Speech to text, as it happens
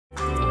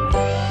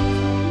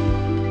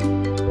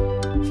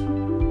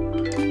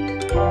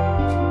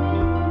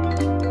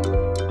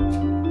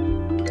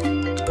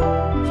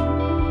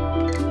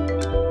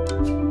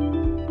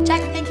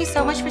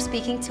much for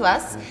speaking to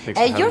us. Thanks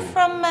for You're having me.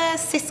 from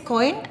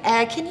Syscoin.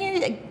 Can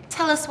you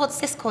tell us what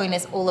Syscoin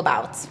is all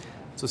about?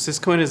 So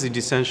Syscoin is a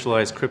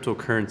decentralized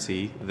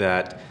cryptocurrency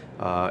that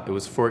it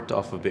was forked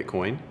off of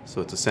Bitcoin.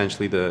 So it's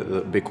essentially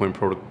the Bitcoin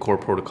core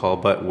protocol,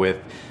 but with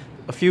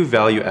a few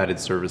value-added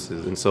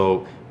services. And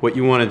so what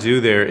you want to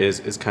do there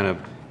is kind of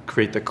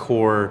create the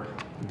core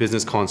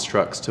business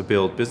constructs to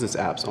build business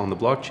apps on the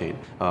blockchain.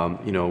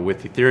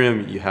 With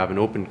Ethereum, you have an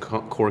open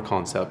core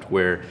concept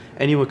where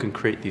anyone can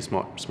create these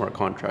smart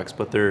contracts,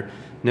 but they're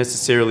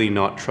necessarily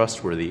not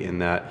trustworthy in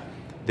that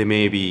they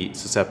may be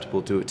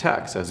susceptible to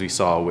attacks, as we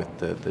saw with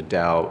the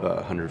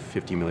DAO.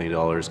 $150 million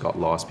got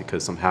lost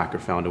because some hacker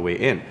found a way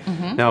in.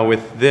 Now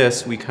with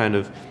this, we kind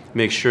of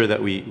make sure that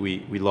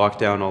we lock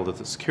down all of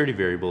the security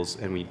variables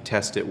and we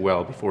test it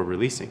well before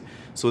releasing.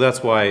 So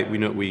that's why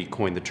we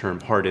coined the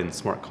term hardened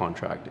smart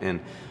contract. And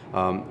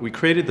we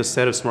created the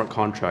set of smart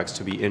contracts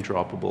to be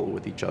interoperable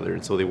with each other.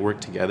 And so they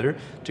work together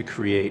to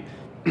create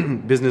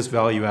business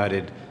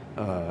value-added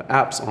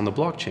apps on the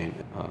blockchain.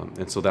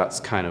 And so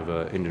that's kind of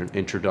an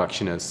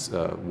introduction as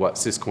what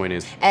Syscoin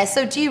is.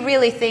 So do you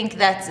really think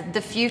that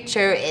the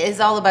future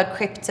is all about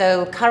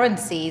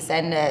cryptocurrencies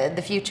and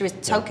the future is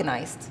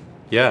tokenized?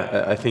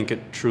 Yeah, I think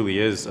it truly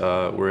is.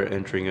 We're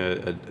entering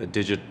a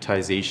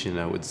digitization,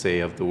 I would say,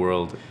 of the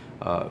world.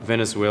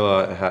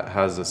 Venezuela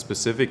has a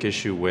specific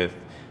issue with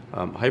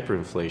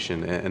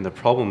hyperinflation, and the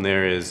problem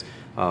there is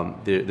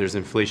there's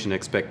inflation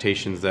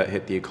expectations that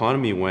hit the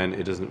economy when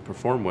it doesn't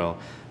perform well,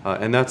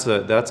 and that's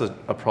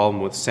a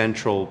problem with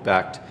central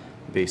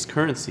based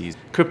currencies.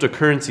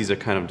 Cryptocurrencies are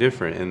kind of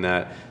different in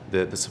that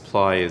the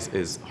supply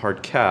is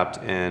hard capped,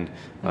 and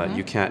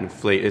you can't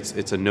inflate.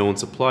 It's a known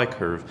supply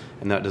curve,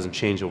 and that doesn't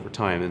change over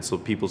time. And so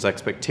people's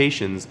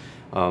expectations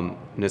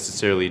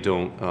necessarily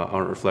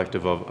aren't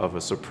reflective of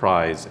a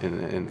surprise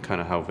in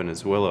kind of how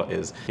Venezuela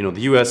is.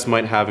 The U.S.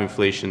 might have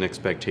inflation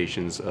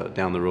expectations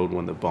down the road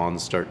when the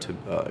bonds start to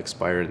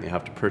expire and they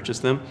have to purchase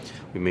them.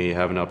 We may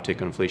have an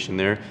uptick on inflation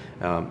there,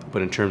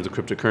 but in terms of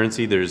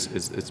cryptocurrency,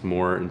 it's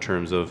more in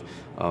terms of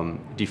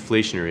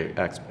deflationary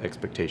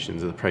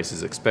expectations. The price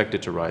is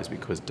expected to rise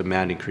because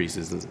demand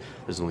increases and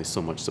there's only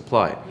so much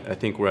supply. I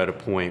think we're at a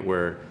point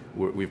where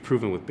we've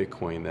proven with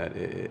Bitcoin that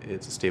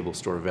it's a stable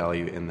store of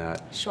value in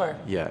that. Sure.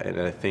 Yeah,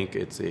 and I think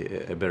it's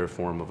a better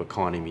form of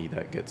economy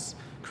that gets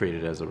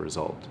created as a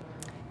result.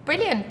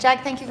 Brilliant.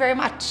 Jag, thank you very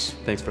much.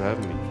 Thanks for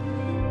having me.